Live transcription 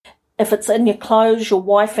if it's in your clothes, your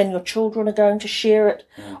wife and your children are going to share it,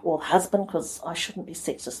 or the husband, because I shouldn't be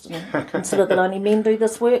sexist and consider that only men do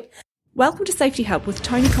this work. Welcome to Safety Hub with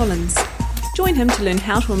Tony Collins. Join him to learn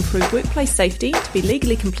how to improve workplace safety to be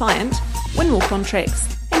legally compliant, win more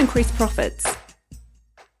contracts and increase profits.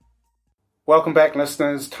 Welcome back,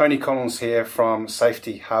 listeners. Tony Collins here from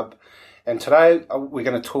Safety Hub. And today we're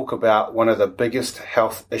going to talk about one of the biggest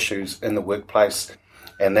health issues in the workplace,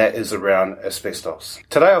 and that is around asbestos.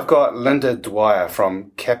 Today I've got Linda Dwyer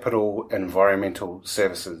from Capital Environmental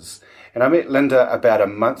Services. And I met Linda about a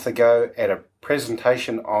month ago at a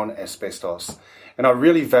presentation on asbestos. And I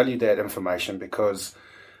really valued that information because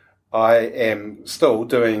I am still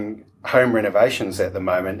doing home renovations at the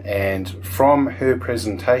moment, and from her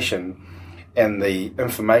presentation and the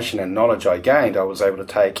information and knowledge I gained, I was able to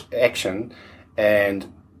take action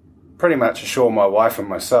and pretty much assure my wife and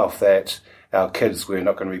myself that our kids were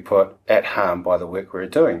not going to be put at harm by the work we were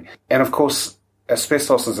doing. And of course,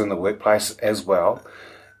 asbestos is in the workplace as well.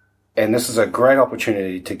 And this is a great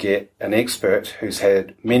opportunity to get an expert who's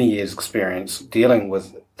had many years' experience dealing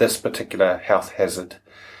with this particular health hazard.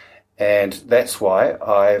 And that's why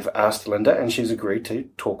I've asked Linda, and she's agreed to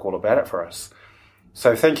talk all about it for us.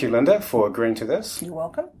 So thank you, Linda, for agreeing to this. You're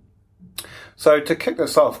welcome. So to kick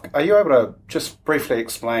this off, are you able to just briefly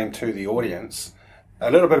explain to the audience a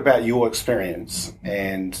little bit about your experience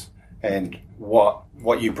and what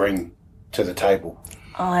you bring to the table?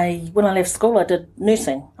 When I left school, I did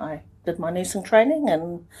nursing. I did my nursing training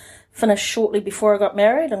and finished shortly before I got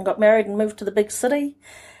married and moved to the big city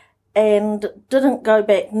and didn't go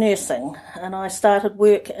back nursing. And I started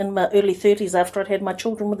work in my early 30s after I'd had my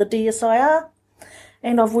children with the DSIR.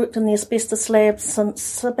 And I've worked in the asbestos lab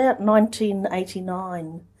since about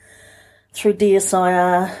 1989 through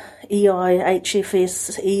DSIR, EI,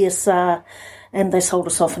 HFS, ESR, and they sold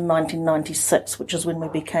us off in 1996, which is when we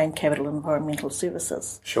became Capital Environmental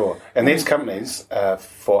Services. Sure. And these companies,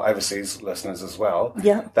 for overseas listeners as well,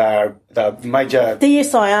 yeah, they're major...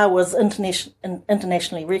 DSIR was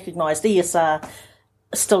internationally recognised. ESR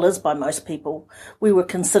still is by most people. We were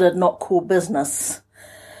considered not core business,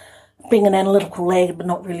 being an analytical lab but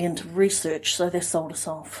not really into research, so they sold us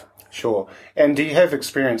off. Sure. And do you have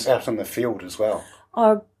experience out in the field as well?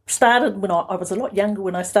 I started when I was a lot younger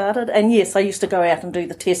when I started, and yes, I used to go out and do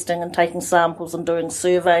the testing and taking samples and doing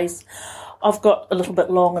surveys. I've got a little bit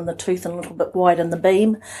long in the tooth and a little bit wide in the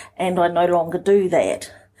beam, and I no longer do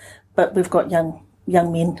that. But we've got young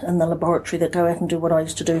men in the laboratory that go out and do what I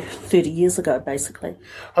used to do 30 years ago, basically.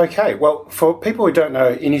 Okay, well, for people who don't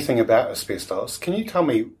know anything about asbestos, can you tell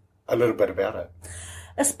me a little bit about it?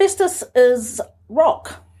 Asbestos is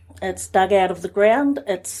rock. It's dug out of the ground.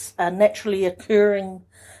 It's a naturally occurring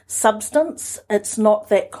substance. It's not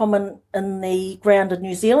that common in the ground in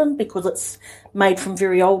New Zealand because it's made from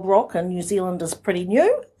very old rock and New Zealand is pretty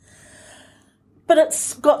new. But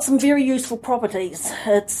it's got some very useful properties.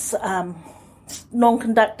 It's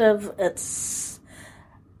non-conductive, it's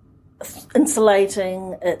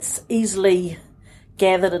insulating, it's easily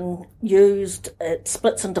gathered and used, it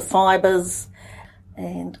splits into fibres,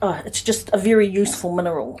 and it's just a very useful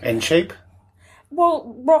mineral. And cheap?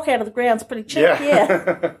 Well, rock out of the ground's pretty cheap,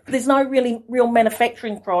 yeah. There's no real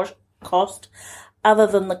manufacturing cost other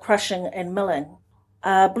than the crushing and milling.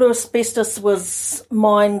 Blue asbestos was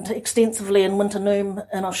mined extensively in Winternoom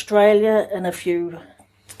in Australia, and if you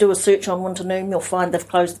do a search on Winternoom, you'll find they've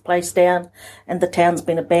closed the place down and the town's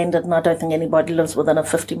been abandoned, and I don't think anybody lives within a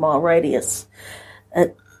 50-mile radius.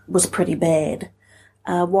 It was pretty bad.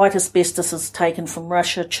 White asbestos is taken from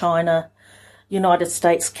Russia, China, United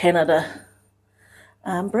States, Canada.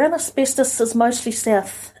 Brown asbestos is mostly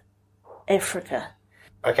South Africa.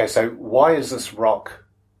 Okay, so why is this rock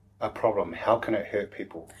a problem? How can it hurt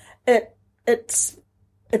people? It's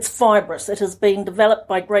fibrous. It has been developed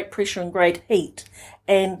by great pressure and great heat,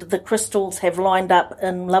 and the crystals have lined up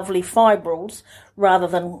in lovely fibrils rather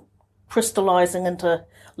than crystallising into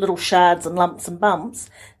little shards and lumps and bumps.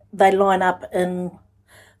 They line up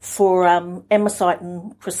for amosite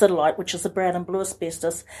and chrysidolite, which is the brown and blue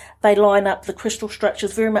asbestos. They line up the crystal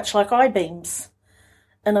structures very much like I-beams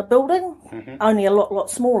in a building, only a lot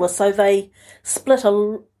smaller. So they split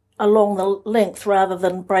along the length rather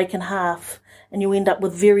than break in half, and you end up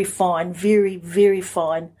with very fine, very, very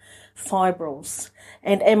fine fibrils.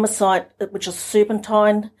 And amosite, which is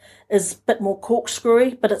serpentine, is a bit more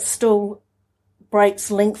corkscrewy, but it still breaks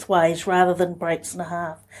lengthways rather than breaks in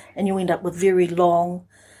half. And you end up with very long,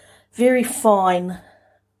 very fine,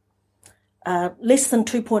 less than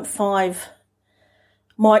 2.5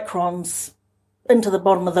 microns into the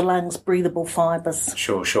bottom of the lungs, breathable fibres.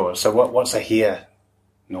 Sure. So what's a hair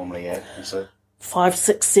normally at? Is it 5,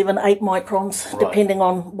 6, 7, 8 microns, Right. depending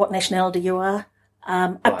on what nationality you are.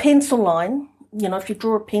 A pencil line, if you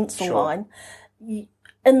draw a pencil Sure. line,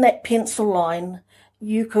 in that pencil line,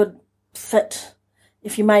 you could fit,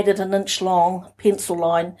 if you made it an inch long pencil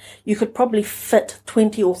line, you could probably fit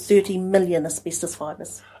 20 or 30 million asbestos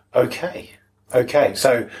fibres. Okay.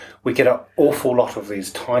 So we get an awful lot of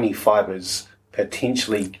these tiny fibres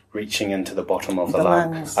potentially reaching into the bottom of the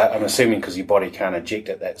lung. lungs. I'm assuming because your body can't eject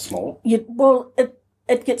it that small.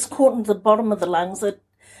 It gets caught into the bottom of the lungs.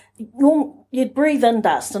 You'd breathe in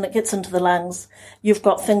dust and it gets into the lungs. You've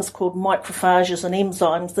got things called macrophages and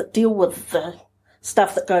enzymes that deal with the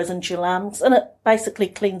stuff that goes into your lungs, and it basically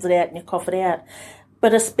cleans it out and you cough it out.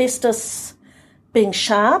 But asbestos, being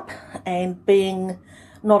sharp and being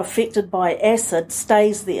not affected by acid,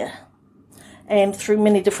 stays there. And through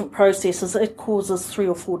many different processes, it causes 3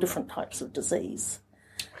 or 4 different types of disease.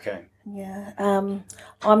 Okay. Yeah.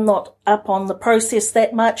 I'm not up on the process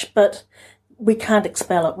that much, but we can't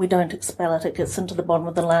expel it. We don't expel it. It gets into the bottom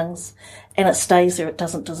of the lungs and it stays there. It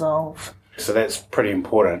doesn't dissolve. So that's pretty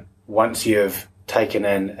important. Once you've taken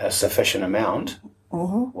in a sufficient amount,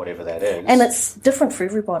 whatever that is. And it's different for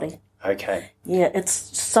everybody. Okay. Yeah,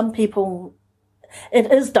 some people,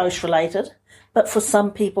 it is dose related, but for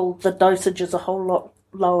some people the dosage is a whole lot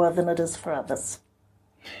lower than it is for others.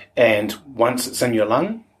 And once it's in your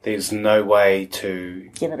lung, there's no way to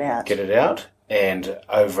Get it out. And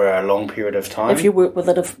over a long period of time. If you work with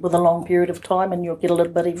it with a long period of time and you'll get a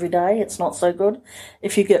little bit every day, it's not so good.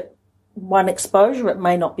 If you get one exposure, it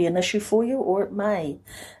may not be an issue for you, or it may.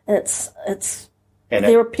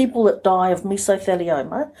 There are people that die of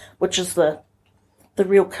mesothelioma, which is the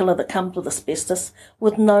real killer that comes with asbestos,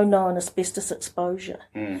 with no known asbestos exposure.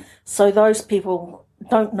 So those people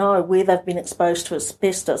don't know where they've been exposed to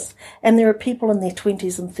asbestos, and there are people in their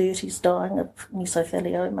 20s and 30s dying of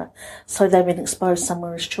mesothelioma, so they've been exposed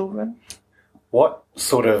somewhere as children. What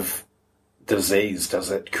sort of disease does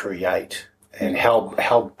it create, and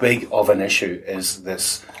how big of an issue is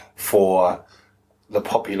this for the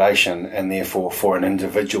population, and therefore for an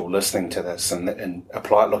individual listening to this and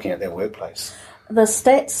looking at their workplace? The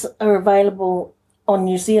stats are available on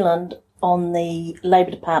New Zealand on the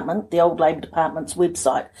Labour Department, the old Labour Department's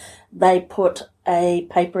website. They put a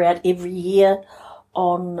paper out every year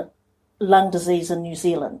on lung disease in New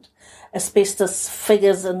Zealand. Asbestos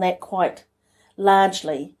figures in that quite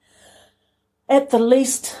largely. At the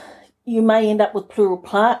least, you may end up with pleural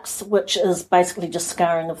plaques, which is basically just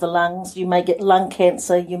scarring of the lungs. You may get lung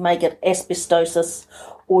cancer, you may get asbestosis,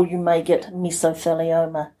 or you may get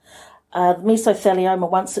mesothelioma. The mesothelioma,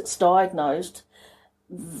 once it's diagnosed,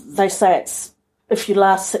 they say if you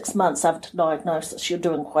last 6 months after diagnosis, you're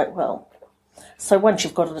doing quite well. So once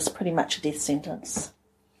you've got it, it's pretty much a death sentence.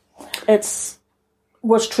 It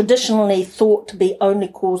was traditionally thought to be only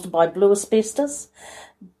caused by blue asbestos,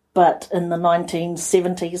 but in the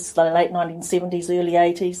 1970s, the late 1970s, early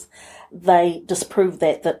 80s, they disproved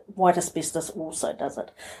that white asbestos also does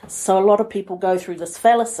it. So a lot of people go through this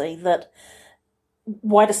fallacy that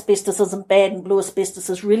white asbestos isn't bad and blue asbestos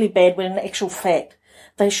is really bad, when in actual fact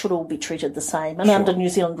they should all be treated the same, and under New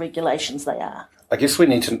Zealand regulations they are. I guess we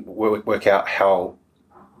need to work out how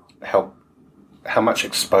much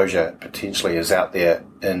exposure potentially is out there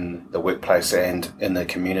in the workplace and in the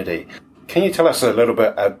community. Can you tell us a little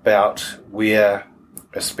bit about where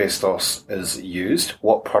asbestos is used?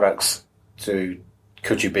 What products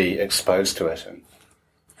could you be exposed to it in?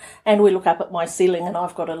 And we look up at my ceiling and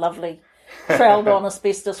I've got a lovely troweled-on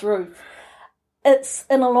asbestos roof. It's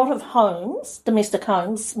in a lot of homes, domestic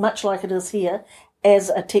homes, much like it is here, as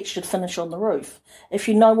a textured finish on the roof. If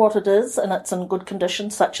you know what it is and it's in good condition,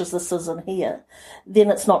 such as this is in here, then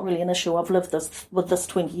it's not really an issue. I've lived with this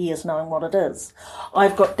 20 years knowing what it is.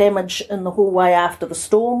 I've got damage in the hallway after the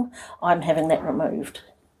storm. I'm having that removed.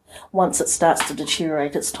 Once it starts to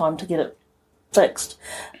deteriorate, it's time to get it fixed.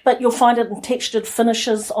 But you'll find it in textured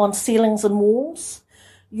finishes on ceilings and walls.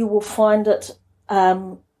 You will find it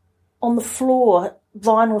on the floor.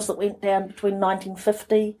 Vinyls that went down between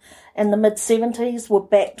 1950 and the mid-70s were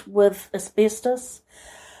backed with asbestos.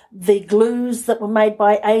 The glues that were made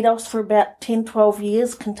by ADOS for about 10, 12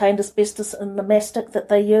 years contained asbestos in the mastic that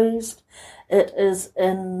they used. It is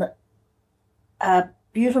in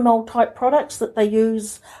butanol type products that they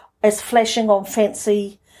use as flashing on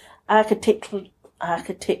fancy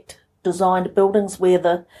architect designed buildings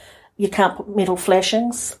where you can't put metal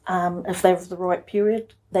flashings if they're of the right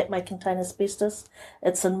period. That may contain asbestos.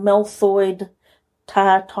 It's in malthoid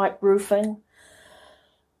tar type roofing.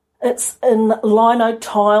 It's in lino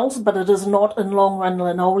tiles, but it is not in long run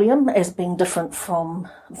linoleum, as being different from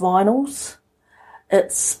vinyls.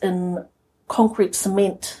 It's in concrete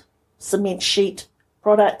cement sheet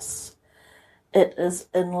products. It is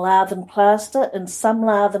in lath and plaster, in some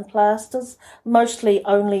lath and plasters, mostly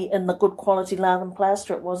only in the good quality lath and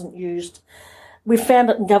plaster. It wasn't used. We found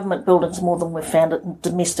it in government buildings more than we found it in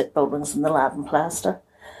domestic buildings in the lath and plaster.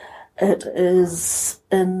 It is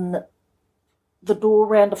in the door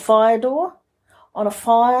around a fire door, on a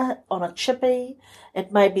fire, on a chippy.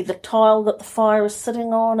 It may be the tile that the fire is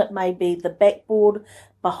sitting on. It may be the backboard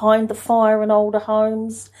behind the fire in older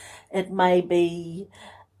homes. It may be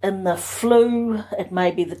in the flue. It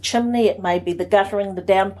may be the chimney. It may be the guttering, the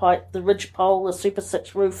downpipe, the ridge pole, the Super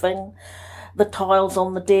 6 roofing, the tiles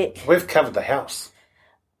on the deck. We've covered the house.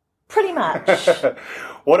 Pretty much.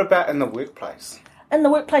 What about in the workplace? In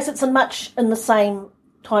the workplace, it's in the same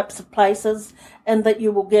types of places, and that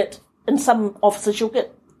you will get, in some offices, you'll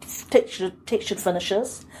get textured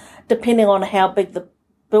finishes, depending on how big the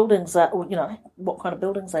buildings are, or, what kind of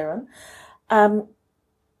buildings they're in.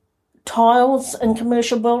 Tiles in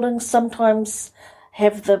commercial buildings sometimes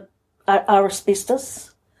are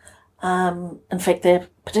asbestos. In fact, they're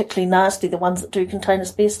particularly nasty, the ones that do contain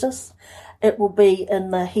asbestos. It will be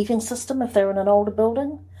in the heating system if they're in an older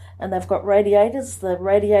building and they've got radiators. The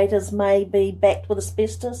radiators may be backed with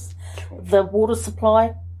asbestos. The water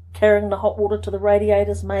supply carrying the hot water to the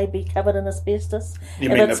radiators may be covered in asbestos. You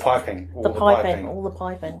mean the piping? All the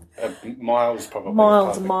piping. Miles probably.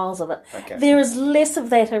 Miles and miles of it. Okay. There is less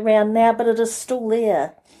of that around now, but it is still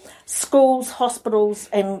there. Schools, hospitals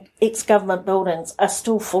and ex-government buildings are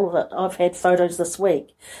still full of it. I've had photos this week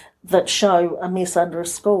that show a mess under a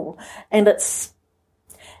school. And it's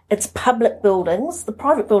public buildings. The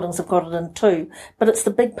private buildings have got it in too, but it's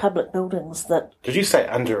the big public buildings that... Did you say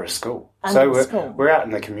under a school? Under a school. We're out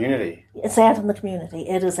in the community. It's out in the community.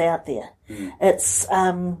 It is out there. It's...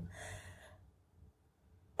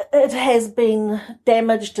 it has been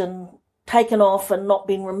damaged and taken off and not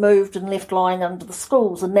been removed and left lying under the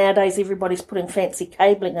schools. And nowadays everybody's putting fancy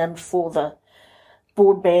cabling in for the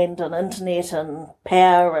broadband and internet and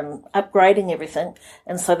power and upgrading everything,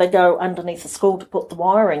 and so they go underneath the school to put the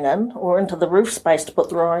wiring in, or into the roof space to put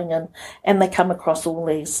the wiring in, and they come across all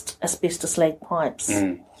these asbestos leg pipes.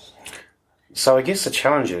 So I guess the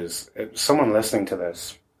challenge is, if someone listening to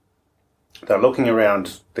this, they're looking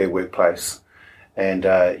around their workplace, and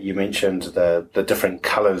you mentioned the different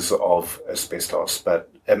colours of asbestos, but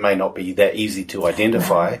it may not be that easy to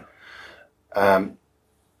identify.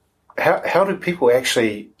 How do people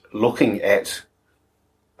actually, looking at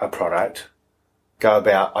a product, go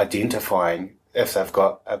about identifying if they've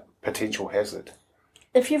got a potential hazard?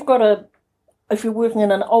 If you're working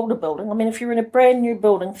in an older building, if you're in a brand new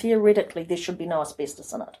building, theoretically there should be no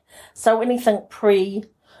asbestos in it. So anything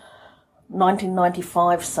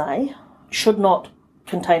pre-1995, say, should not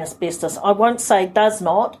contain asbestos. I won't say does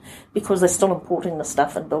not, because they're still importing the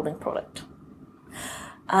stuff in building product.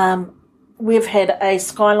 We've had a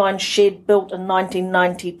Skyline shed built in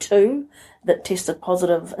 1992 that tested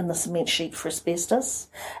positive in the cement sheet for asbestos.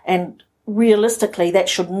 And realistically, that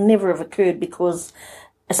should never have occurred because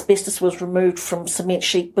asbestos was removed from cement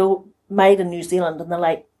sheet made in New Zealand in the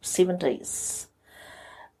late 70s.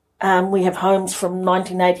 We have homes from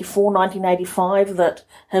 1984, 1985 that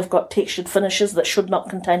have got textured finishes that should not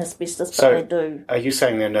contain asbestos, but they do. Are you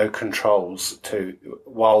saying there are no controls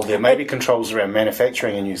while there may be controls around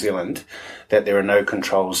manufacturing in New Zealand, that there are no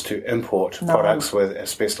controls to import products with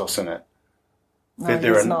asbestos in it? No,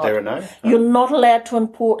 there are no? You're not allowed to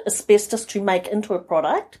import asbestos to make into a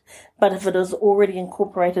product, but if it is already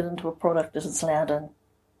incorporated into a product, it is allowed in.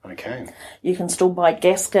 Okay. You can still buy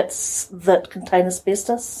gaskets that contain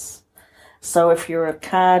asbestos. So if you're a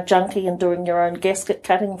car junkie and doing your own gasket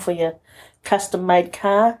cutting for your custom-made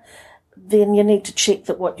car, then you need to check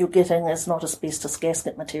that what you're getting is not asbestos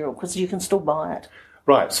gasket material, because you can still buy it.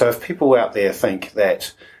 Right, so if people out there think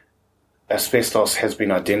that asbestos has been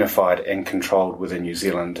identified and controlled within New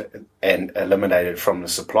Zealand and eliminated from the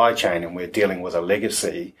supply chain and we're dealing with a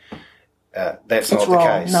legacy, that's not the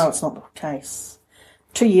case. No, it's not the case.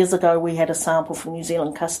 2 years ago, we had a sample from New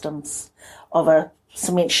Zealand Customs of a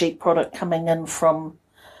cement sheet product coming in from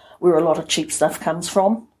where a lot of cheap stuff comes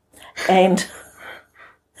from. And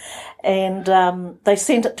they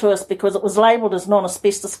sent it to us because it was labelled as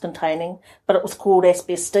non-asbestos containing, but it was called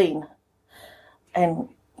asbestine. And,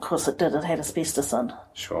 of course, it did. It had asbestos in.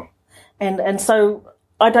 Sure. And so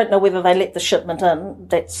I don't know whether they let the shipment in.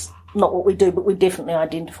 That's not what we do, but we definitely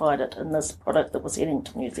identified it in this product that was heading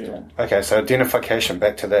to New Zealand. Okay, so identification,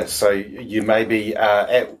 back to this. So you may be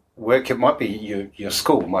at work, it might be your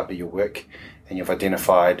school, might be your work, and you've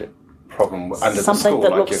identified problem under the Something school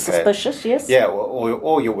that like looks you've suspicious, yes. Yeah,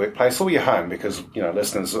 or your workplace, or your home, because,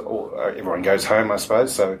 listeners, everyone goes home, I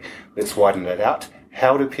suppose, so let's widen it out.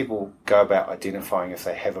 How do people go about identifying if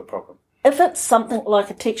they have a problem? If it's something like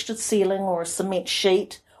a textured ceiling or a cement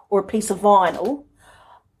sheet or a piece of vinyl,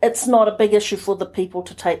 it's not a big issue for the people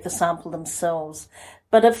to take the sample themselves.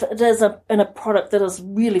 But if it is in a product that is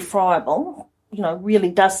really friable, really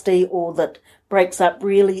dusty, or that breaks up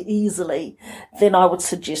really easily, then I would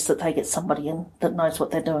suggest that they get somebody in that knows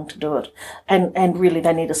what they're doing to do it. And really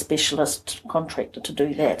they need a specialist contractor to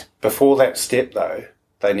do that. Before that step, though,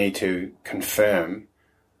 they need to confirm.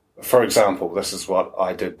 For example, this is what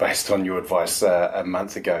I did based on your advice a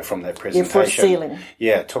month ago from that presentation. Yeah, for a ceiling.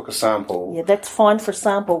 Yeah, took a sample. Yeah, that's fine for a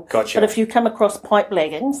sample. Gotcha. But if you come across pipe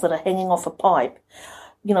laggings that are hanging off a pipe,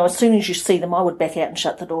 as soon as you see them, I would back out and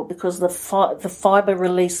shut the door, because the fibre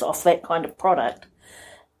release off that kind of product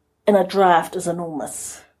in a draft is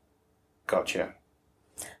enormous. Gotcha.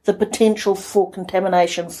 The potential for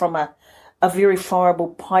contamination from a very friable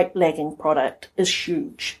pipe lagging product is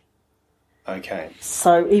huge. Okay.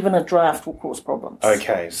 So even a draft will cause problems.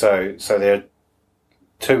 Okay, so there are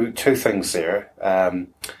two things there.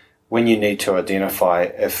 When you need to identify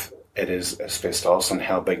if it is asbestos and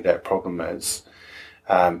how big that problem is,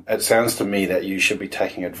 it sounds to me that you should be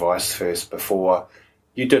taking advice first before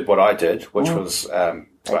you did what I did, which was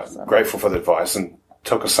grateful for the advice, and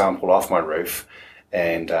took a sample off my roof,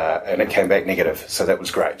 and it came back negative, so that was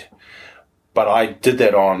great. But I did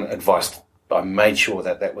that on advice. I made sure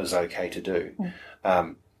that was okay to do.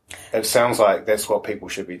 It sounds like that's what people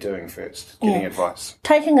should be doing first, getting advice.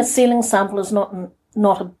 Taking a ceiling sample is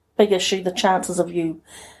not a big issue. The chances of you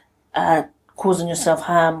causing yourself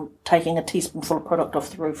harm taking a teaspoonful of product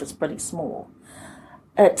off the roof is pretty small.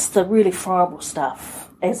 It's the really friable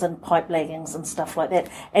stuff, as in pipe laggings and stuff like that,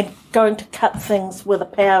 and going to cut things with a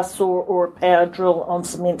power saw or a power drill on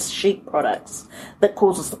cement sheet products that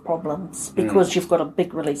causes the problems, because you've got a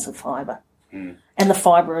big release of fibre. And the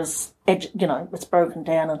fibre is, it's broken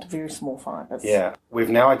down into very small fibres. Yeah, we've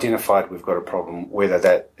now identified we've got a problem, whether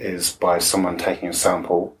that is by someone taking a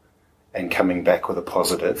sample and coming back with a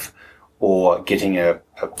positive, or getting a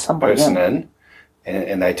person in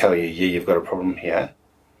and they tell you, yeah, you've got a problem here.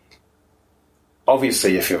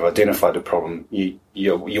 Obviously, if you've identified the problem, you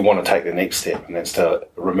want to take the next step, and that's to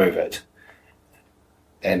remove it.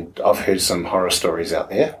 And I've heard some horror stories out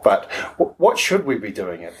there, but what should we be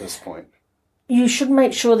doing at this point? You should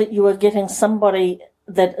make sure that you are getting somebody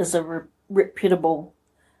that is a reputable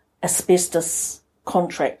asbestos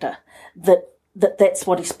contractor, that's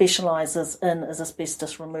what he specialises in, is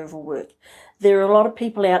asbestos removal work. There are a lot of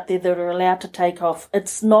people out there that are allowed to take off.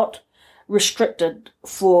 It's not restricted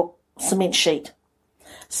for cement sheet.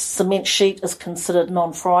 Cement sheet is considered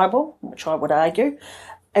non-friable, which I would argue,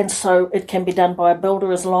 and so it can be done by a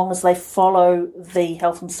builder as long as they follow the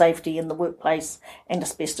health and safety in the workplace and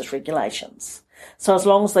asbestos regulations. So as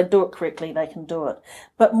long as they do it correctly, they can do it.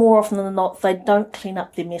 But more often than not, they don't clean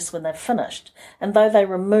up their mess when they've finished. And though they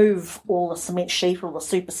remove all the cement sheet or the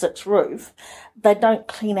Super 6 roof, they don't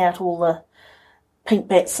clean out all the pink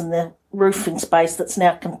bats in the roofing space that's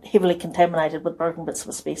now heavily contaminated with broken bits of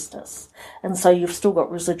asbestos. And so you've still got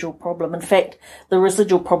residual problem. In fact, the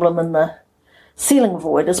residual problem in the ceiling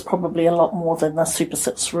void is probably a lot more than the Super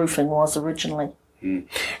 6 roofing was originally.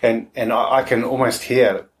 And I can almost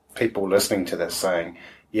hear people listening to this saying,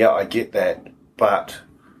 yeah, I get that, but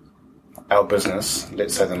our business,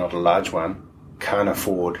 let's say they're not a large one, can't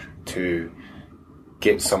afford to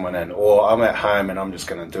get someone in, or I'm at home and I'm just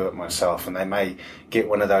going to do it myself, and they may get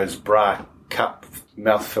one of those bra cup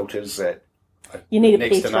mouth filters that you need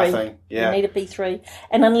next a P3. to nothing. Yeah. You need a P3,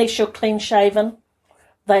 and unless you're clean shaven,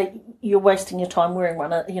 you're wasting your time wearing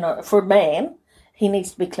one. For a man, he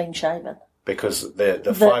needs to be clean shaven. Because the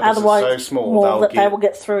fibres are so small, they will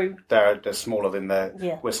get through. They're smaller than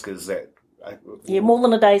the whiskers that. More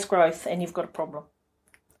than a day's growth, and you've got a problem.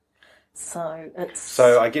 So it's.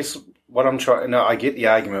 So I guess what I'm trying. No, I get the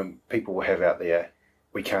argument people will have out there.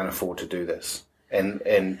 We can't afford to do this,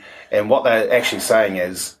 and what they're actually saying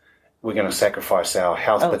is we're going to sacrifice our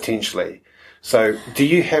health potentially. So, do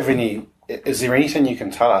you have any? Is there anything you can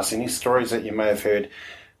tell us? Any stories that you may have heard?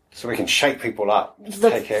 So we can shake people up to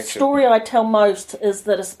take action. The story I tell most is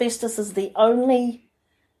that asbestos is the only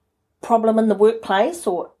problem in the workplace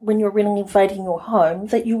or when you're renovating your home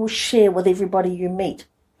that you will share with everybody you meet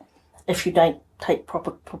if you don't take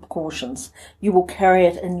proper precautions. You will carry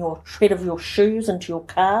it in your tread of your shoes into your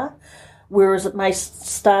car, whereas it may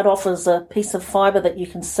start off as a piece of fibre that you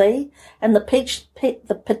can see, and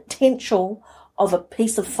the potential of a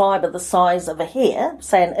piece of fibre the size of a hair,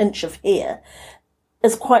 say an inch of hair,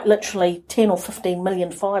 is quite literally 10 or 15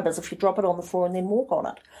 million fibres if you drop it on the floor and then walk on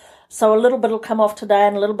it. So a little bit will come off today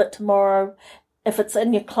and a little bit tomorrow. If it's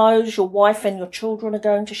in your clothes, your wife and your children are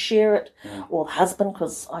going to share it, or the husband,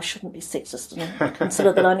 because I shouldn't be sexist and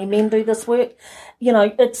consider that only men do this work. You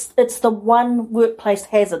know, it's the one workplace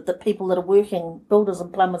hazard that people that are working, builders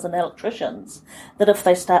and plumbers and electricians, that if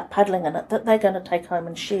they start puddling in it, that they're going to take home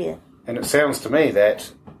and share. And it sounds to me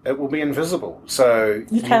that it will be invisible, so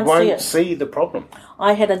you can't won't see the problem.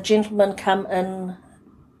 I had a gentleman come in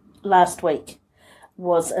last week,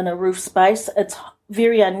 was in a roof space. It's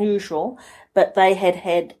very unusual, but they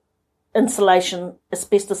had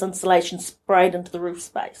asbestos insulation sprayed into the roof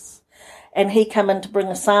space. And he come in to bring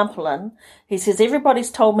a sample in. He says,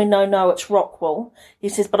 everybody's told me, no, it's rock wool. He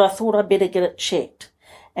says, but I thought I'd better get it checked.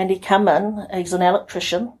 And he come in, he's an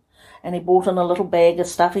electrician, and he brought in a little bag of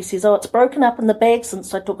stuff. He says, it's broken up in the bag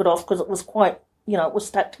since I took it off because it was quite, it was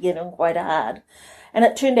stuck together and quite hard. And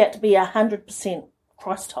it turned out to be 100%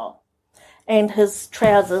 Christile. And his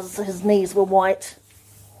trousers, his knees were white,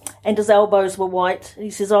 and his elbows were white. He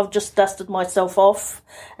says, I've just dusted myself off.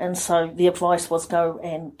 And so the advice was go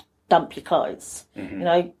and dump your clothes.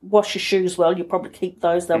 Wash your shoes well. You probably keep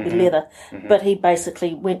those. They'll be leather. But he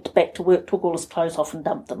basically went back to work, took all his clothes off and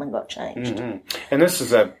dumped them and got changed. And this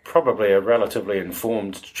is probably a relatively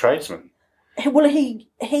informed tradesman. Well, he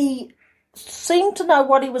seemed to know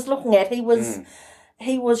what he was looking at.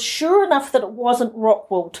 He was sure enough that it wasn't rock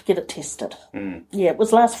wool to get it tested. Yeah, it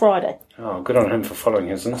was last Friday. Oh, good on him for following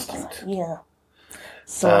his instinct. Yeah.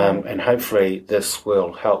 So, and hopefully this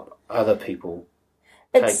will help other people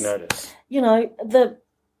take notice. The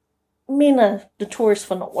men are notorious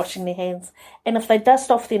for not washing their hands. And if they dust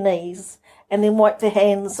off their knees and then wipe their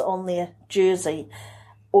hands on their jersey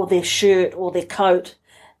or their shirt or their coat,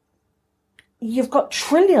 you've got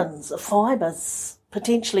trillions of fibres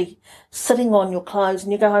potentially sitting on your clothes,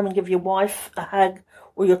 and you go home and give your wife a hug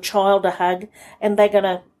or your child a hug, and they're going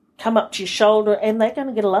to come up to your shoulder and they're going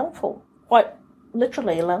to get a lungful, quite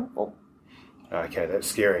literally a lungful. Okay, that's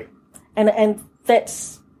scary. And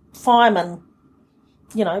that's firemen,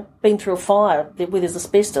 been through a fire where there's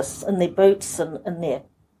asbestos in their boots and in their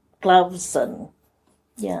gloves, and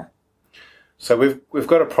yeah. So we've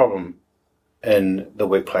got a problem in the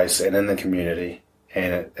workplace and in the community,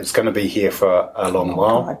 and it's going to be here for a long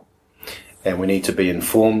while. And we need to be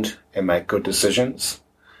informed and make good decisions.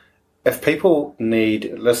 If people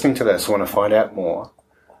listening to this, want to find out more,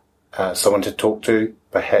 someone to talk to,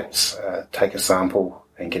 perhaps take a sample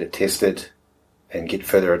and get it tested and get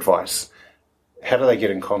further advice, how do they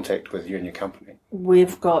get in contact with you and your company?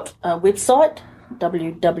 We've got a website,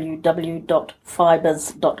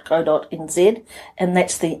 www.fibres.co.nz, and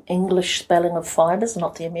that's the English spelling of fibres,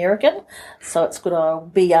 not the American. So it's good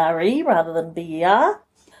old BRE rather than BER.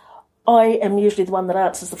 I am usually the one that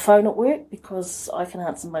answers the phone at work because I can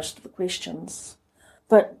answer most of the questions.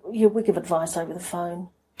 But yeah, we give advice over the phone.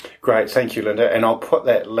 Great, thank you, Linda. And I'll put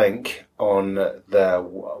that link on my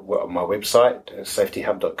website,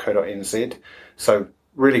 safetyhub.co.nz. So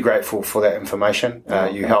really grateful for that information.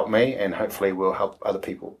 You helped me, and hopefully we'll help other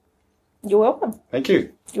people. You're welcome. Thank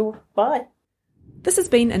you. Bye. This has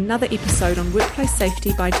been another episode on Workplace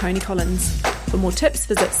Safety by Tony Collins. For more tips,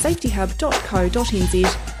 visit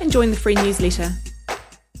safetyhub.co.nz and join the free newsletter.